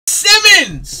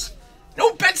Diamonds!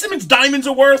 No, Ben Simmons diamonds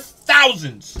are worth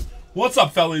thousands. What's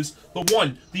up, fellas? The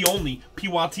one, the only,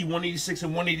 PYT 186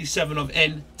 and 187 of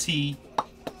NT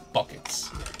Buckets.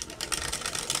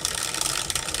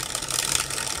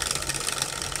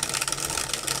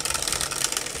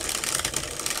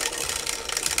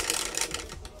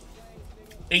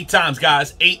 Eight times,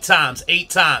 guys. 8 times. 8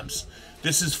 times.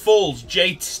 This is Fulls.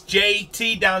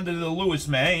 JT down to the Lewis,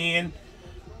 man.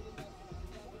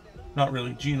 Not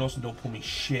really. Gene Austin don't pull me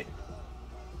shit.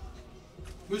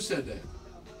 Who said that?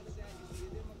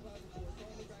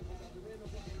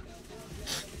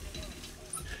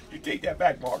 You take that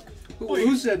back, Mark.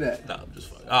 Who said that? No, I'm just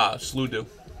fine. Sludo.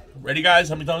 Ready, guys?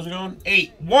 How many times are we going?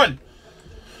 8. 1.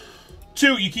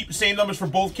 2. You keep the same numbers for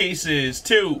both cases.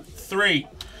 2, 3,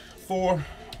 4,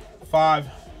 5,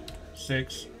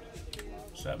 6,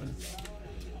 7,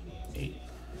 8.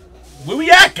 Where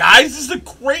we at, guys? This is a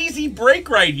crazy break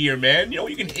right here, man. You know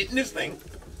you can hit in this thing?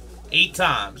 8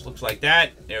 times. Looks like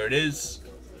that. There it is.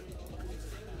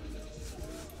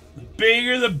 The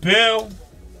bigger the bill.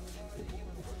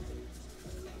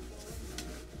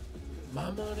 My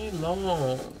money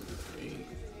long.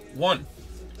 1,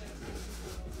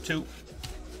 2,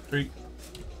 3,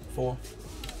 4,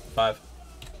 5,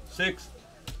 6,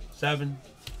 7,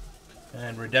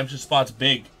 and redemption spot's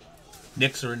big.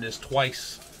 Knicks are in this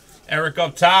twice. Eric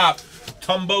up top.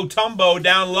 Tumbo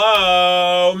down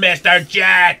low. Mr.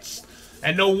 Jets.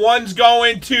 And the one's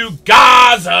going to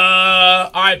Gaza.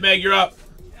 All right, Meg, you're up.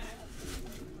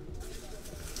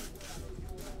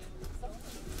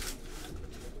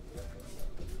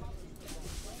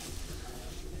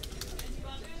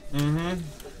 Mm-hmm.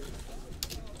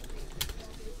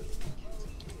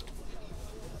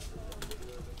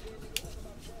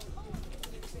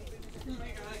 Oh my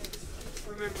god.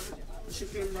 Remember,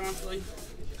 chicken and broccoli.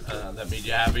 That made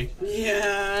you happy?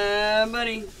 Yeah,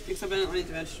 buddy. Except I didn't like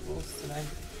the vegetables today.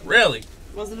 Really?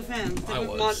 Wasn't a fan. They I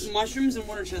put was. mushrooms and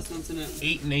water chestnuts in it.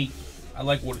 8 and 8. I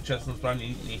like water chestnuts, but I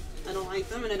didn't eat any. I don't like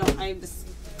them, and I'm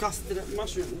disgusted at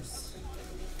mushrooms.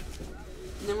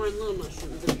 And then we're in little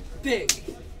mushrooms. They're big.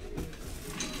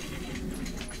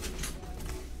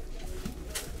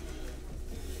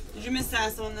 Did you miss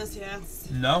Sasso on this? Yes.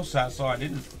 No, Sasso, I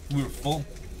didn't. We were full.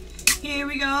 Here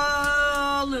we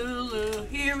go, Lulu.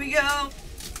 Here we go.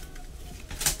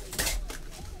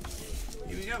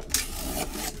 Here we go.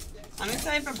 I'm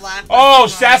excited for Black. Oh,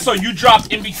 Sasso, you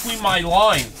dropped in between my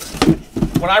line.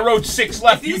 When I wrote 6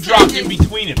 left, you dropped in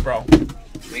between it, bro.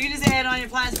 We can just add on your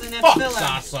plastic and Fuck, fill it.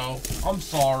 Sasso. I'm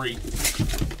sorry.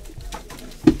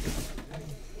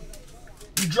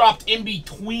 You dropped in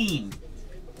between.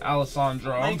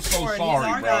 Alessandro, I'm so Ford, sorry,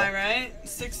 he's our bro. guy, right?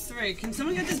 6'3". Can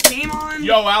someone get this game on?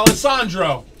 Yo,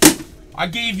 Alessandro, I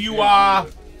gave you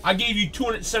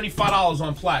 $275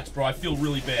 on Platts, bro. I feel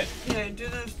really bad. Yeah, do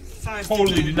the 5.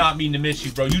 Totally did not mean to miss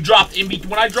you, bro. You dropped in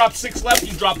between. When I dropped 6 left,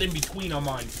 you dropped in between on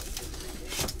mine.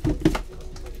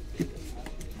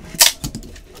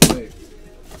 Wait.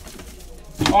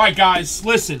 All right, guys,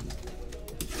 listen.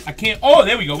 I can't. Oh,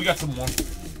 there we go. We got some more.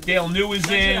 Dale New is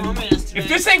in. If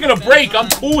this ain't gonna break, I'm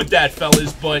cool with that,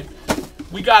 fellas. But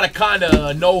we gotta kind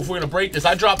of know if we're gonna break this.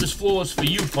 I dropped this flawless for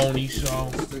you, Pony.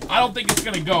 So I don't think it's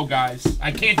gonna go, guys.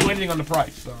 I can't do anything on the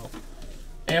price. So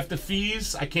after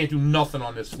fees, I can't do nothing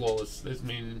on this flawless. I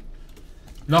mean,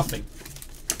 nothing.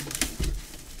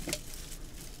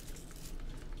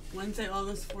 Wednesday,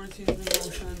 August 14th.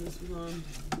 This was on.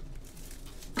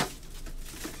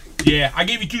 Yeah, I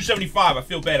gave you $275. I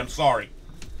feel bad. I'm sorry.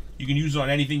 You can use it on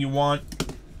anything you want.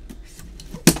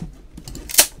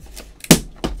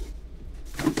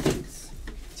 Thanks.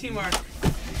 Teamwork.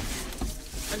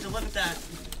 And to look at that.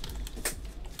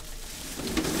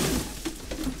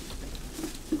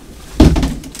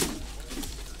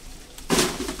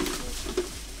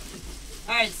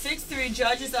 Alright, 6-3.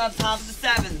 Judges up top of the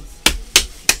 7th.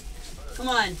 Come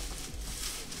on.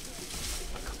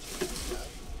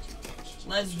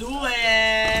 Let's do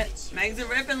it. Megs are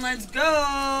ripping. Let's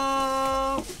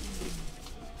go.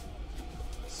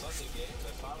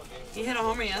 He hit a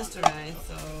homer yesterday,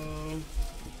 so.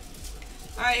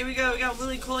 Alright, here we go. We got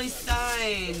Willie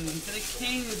Cauley-Stein for the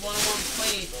Kings, 101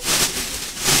 plate.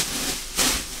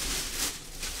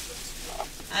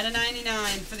 Out of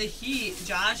 99 for the Heat,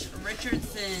 Josh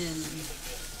Richardson.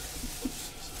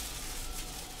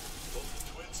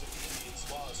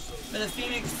 For the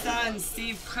Phoenix Suns,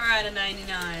 Steve Kerr out of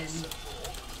 99.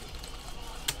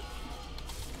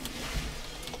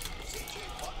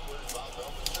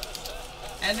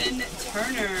 Evan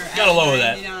Turner out of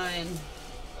 99.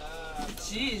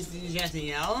 Jeez, did you have to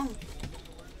yell?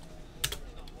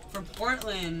 For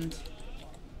Portland.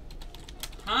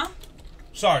 Huh?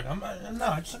 Sorry, no,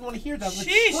 I just don't want to hear that. Like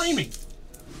screaming.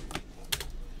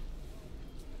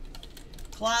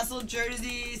 Colossal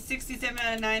jersey, 67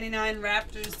 out of 99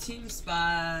 Raptors team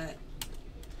spot.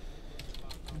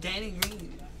 Danny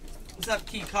Green. What's up,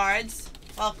 Key Cards?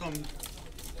 Welcome.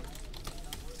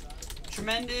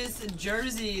 Tremendous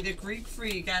jersey, the Greek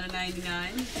Freak out of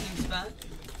 99 team spot.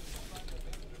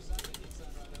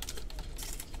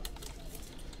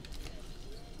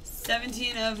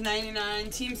 $17 of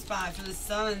 99 team spot for the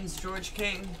Suns, George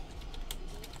King.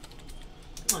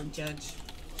 Come on, Judge.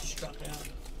 Struck out.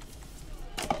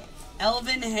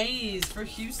 Elvin Hayes for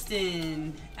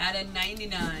Houston at a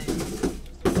 99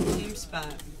 team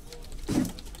spot.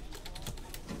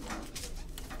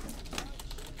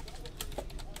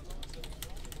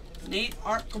 Nate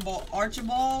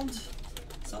Archibald,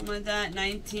 something like that,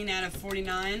 19 out of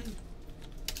 49.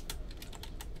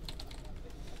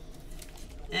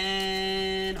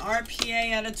 And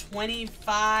RPA out of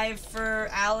 25 for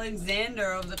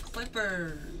Alexander of the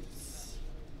Clippers.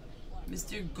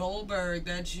 Mr. Goldberg,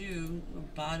 that's you. The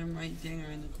bottom right dinger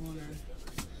in the corner.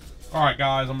 All right,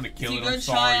 guys, I'm going to kill it. I'm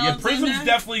sorry. Shai Yeah, Alexander? Prism's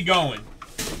definitely going.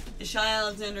 Is Shai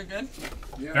Alexander good?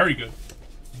 Yeah. Very good.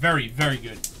 Very, very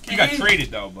good. He got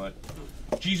traded, though, but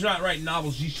G's not writing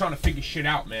novels. G's trying to figure shit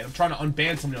out, man. I'm trying to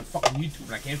unban something on fucking YouTube,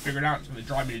 and I can't figure it out. It's going to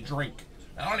drive me to drink.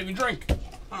 I don't even drink.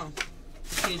 Oh,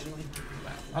 occasionally.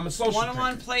 I'm a social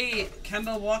One-on-one plate.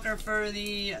 Kemba Walker for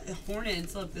the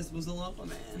Hornets. Look, this was a local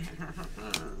man.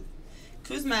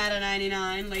 Kuzma at a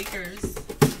 99, Lakers.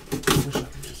 I wish I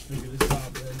could just figure this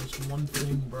out, man. Just one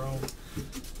thing, bro.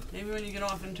 Maybe when you get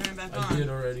off and turn it back on. I did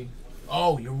already.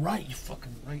 Oh, you're right. You're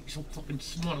fucking right. You're so fucking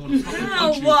smart. I want to fucking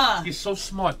Ow! punch you. You're so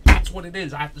smart. That's what it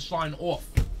is. I have to sign off.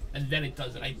 And then it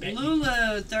does it. I bet you.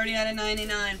 Lulu, 30 out of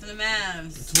 99 for the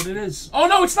Mavs. That's what it is. Oh,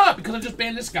 no, it's not. Because I just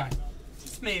banned this guy.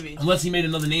 Just maybe. Unless he made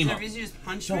another name up. You just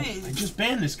punch No, me. I just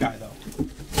banned this guy, though.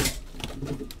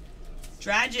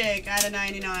 Dragic out of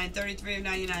 99, 33 of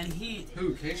 99 Heat.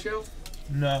 Who, K-Show?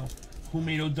 No. Who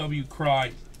made OW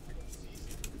cry?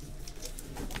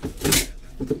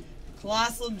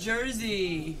 Colossal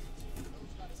jersey.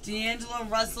 D'Angelo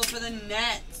Russell for the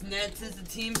Nets. Nets is the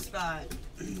team spot.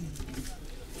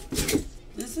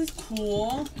 This is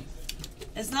cool.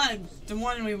 It's not the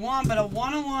one we want, but a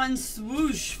one-on-one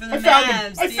swoosh for the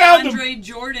Mavs. I found him. DeAndre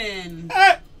Jordan.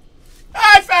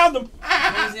 I found him.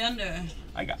 Where's he under?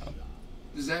 I got him.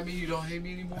 Does that mean you don't hate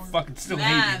me anymore? I fucking still hate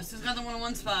Mavs. Who's got the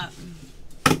one-on-one spot?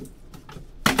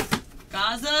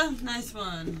 Gaza. Nice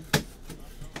one.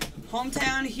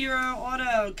 Hometown hero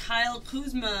auto. Kyle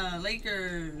Kuzma.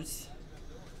 Lakers.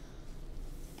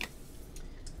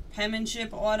 Penmanship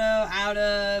auto out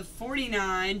of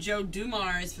 49. Joe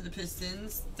Dumars for the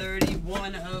Pistons.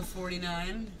 31 of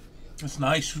 49. That's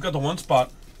nice. Who's got the one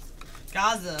spot?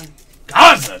 Gaza.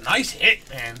 Gaza. Nice hit,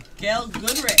 man. Gail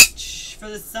Goodrich for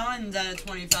the Suns out of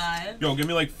 25. Yo, give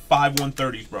me like 5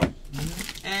 130s, bro.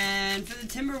 And for the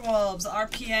Timberwolves,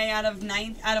 RPA out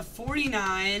of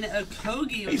 49.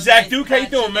 Kogi. Hey, Zach Duke, how you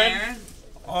doing, man?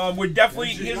 We're definitely,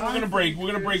 here's what we're gonna break. We're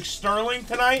gonna break Sterling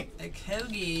tonight. A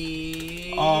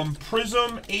Kogi.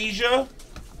 Prism Asia,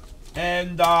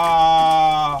 and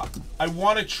I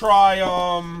want to try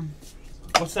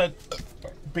what's that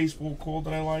baseball called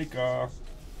that I like?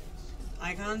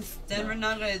 Icons. Denver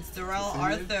Nuggets. Darrell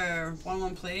Arthur.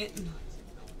 1-1 plate.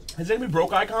 Has anybody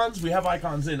broke icons? We have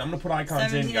icons in. I'm gonna put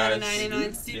icons in, 17 out guys. of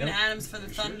 99. Steven Adams for the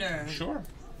Thunder. Sure.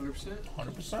 100%?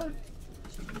 100%.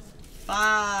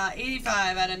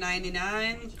 85 out of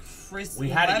 99. Chris We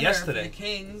had it Webber yesterday. for the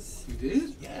Kings. You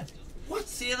did? Yeah. What?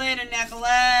 See you later,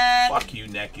 Nicolette. Fuck you,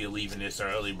 Nick. You're leaving this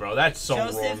early, bro. That's so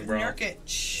Joseph wrong, bro.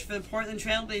 Nurkic for the Portland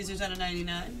Trailblazers out of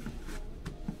 99.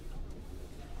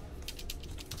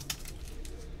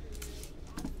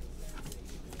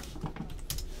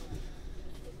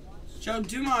 Joe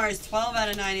Dumars, 12 out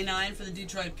of 99 for the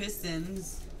Detroit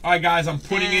Pistons. All right, guys. I'm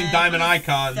putting in diamond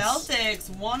icons. Celtics,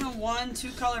 101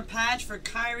 two-color patch for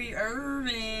Kyrie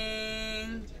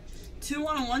Irving. 2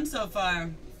 1-on-1 so far.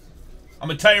 I'm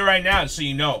gonna tell you right now, so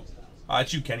you know.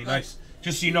 It's you, Kenny. Nice.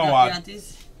 Just so you know, You got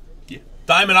these? yeah,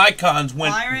 diamond icons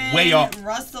went Byron way up.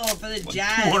 Russell for the Like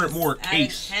Jazz. 200 more a out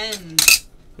case. of 10.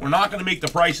 We're not gonna make the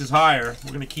prices higher.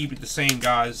 We're gonna keep it the same,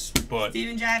 guys. But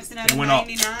Steven Jackson out It of went up.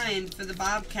 99 for the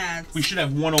Bobcats. we should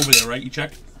have one over there, right? You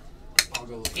checked? I'll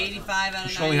go look. 85 out We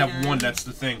of should only 99. have one. That's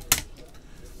the thing.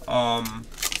 Yeah,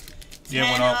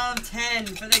 10 went up. of 10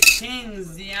 for the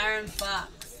Kings, the Iron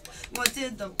Fox. What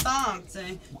did the Fox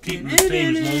say? We'll keep it the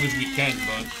same as long as we can,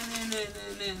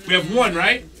 bud. We have one,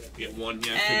 right? We have one.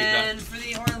 Yeah, I figured that. And for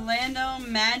the Orlando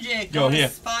Magic, Yo, here.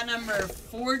 spot number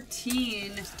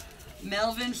 14,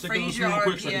 Melvin Stick those Frazier real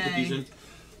quick so I can put these RPA. in.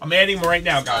 I'm adding them right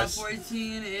now, guys.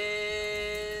 14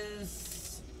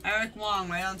 is Eric Wong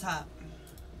right on top.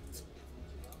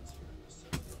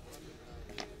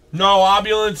 No,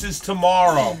 Opulence is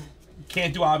tomorrow.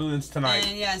 Can't do Opulence tonight.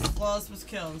 And yes, Flawless was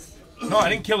killed. No, I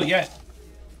didn't kill it yet.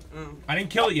 Oh. I didn't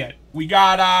kill it yet. We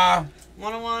got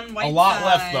 101 white a lot side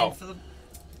left though. for the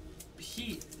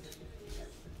Heat.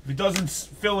 If it doesn't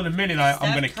fill in a minute,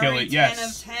 I'm gonna kill it.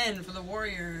 Yes. 10 of 10 for the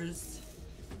Warriors.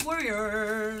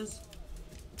 Warriors.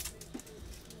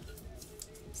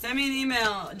 Send me an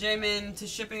email, J-Min, to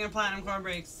shipping and platinum card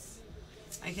breaks.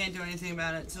 I can't do anything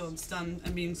about it till it's done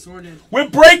and being sorted. We're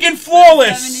breaking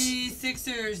Flawless.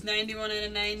 76ers, 91 out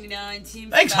of 99. Team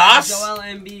Thanks, foul, Haas. Joel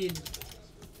Embiid.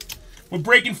 We're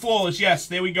breaking Flawless. Yes,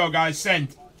 there we go, guys.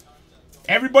 Send.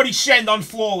 Everybody send on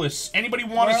Flawless. Anybody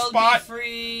want a World spot? Be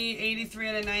Free, 83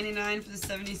 out of 99 for the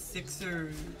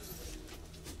 76ers.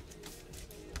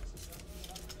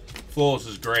 Flawless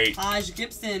is great. Taj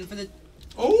Gibson for the...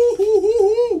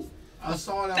 Oh, I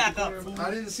saw it Back out up. the corner.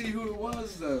 I didn't see who it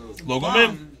was though.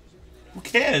 LOGOMAN? Who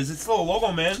cares? It's still a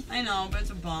LOGOMAN. I know, but it's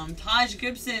a bum. Taj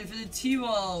Gibson for the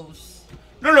T-Wolves.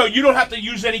 No, you don't have to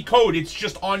use any code. It's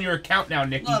just on your account now,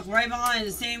 Nikki. Look, right behind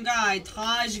the same guy,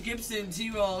 Taj Gibson,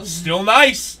 T-Wolves. Still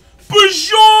nice.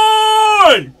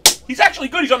 Bajon! He's actually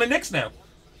good. He's on the Knicks now.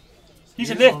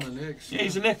 He's a Knick. Yeah,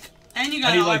 he's a Knick. And you I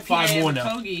got need an like 5 RPA more of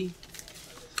now. Kogi.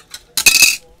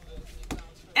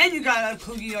 And you got a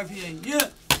Kogi RPA. Yeah.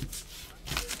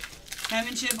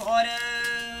 Kevin Chip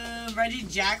auto. Reggie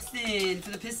Jackson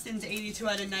for the Pistons, 82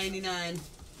 out of 99.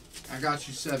 I got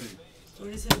you 7. What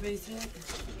is that base hit?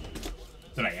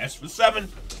 Did I ask for 7?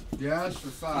 Yeah, it's for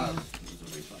 5.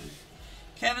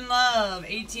 Kevin Love,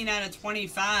 18 out of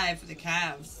 25 for the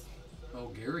Cavs. Oh,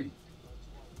 Gary.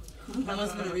 That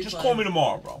must have been a replay. Just call me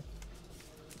tomorrow, bro.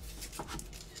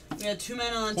 We got 2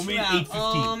 men on, Call 2 me at out. 8:15.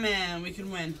 Oh man, we can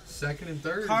win. Second and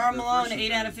third. Karl The Malone, first and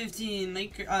 8 out of third. 15.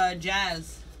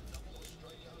 Jazz.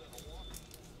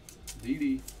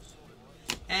 DD.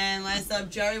 And last up,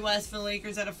 Jerry West for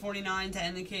Lakers out of 49 to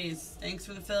end the case. Thanks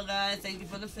for the fill, guys. Thank you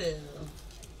for the fill.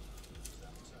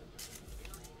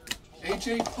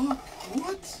 H.A. Puck.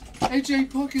 What? H.A.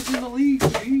 Puck is in the league,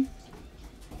 G.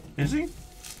 Is he?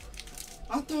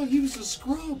 I thought he was a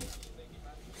scrub.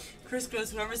 Chris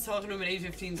goes, whoever's talking to him at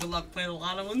 8:15, good luck playing a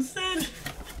lotto instead.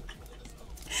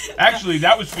 Actually,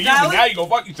 that was for you, That but was- now you go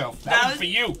fuck yourself. That was for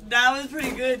you. That was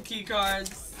pretty good, key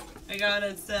cards. I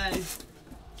gotta say.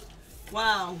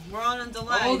 Wow, we're on a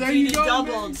delay. Oh, there you Didi go,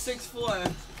 doubled, man.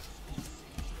 6-4.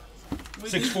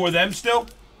 6-4 them still?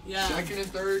 Yeah, Second and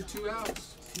third, 2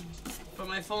 outs. but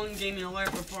my phone gave me an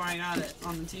alert before I got it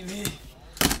on the TV.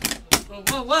 Whoa,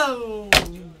 whoa, whoa!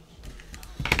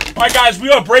 Alright, guys, we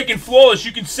are breaking Flawless.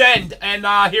 You can send. And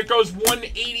here goes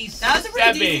 187. That was a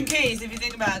pretty decent case if you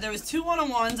think about it. There was 2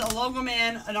 1-on-1s, a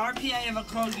LOGOMAN, an RPA of a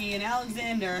Kogi, and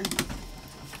Alexander.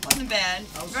 Wasn't bad.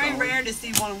 That was Very solid. rare to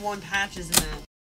see 1-on-1 patches in that.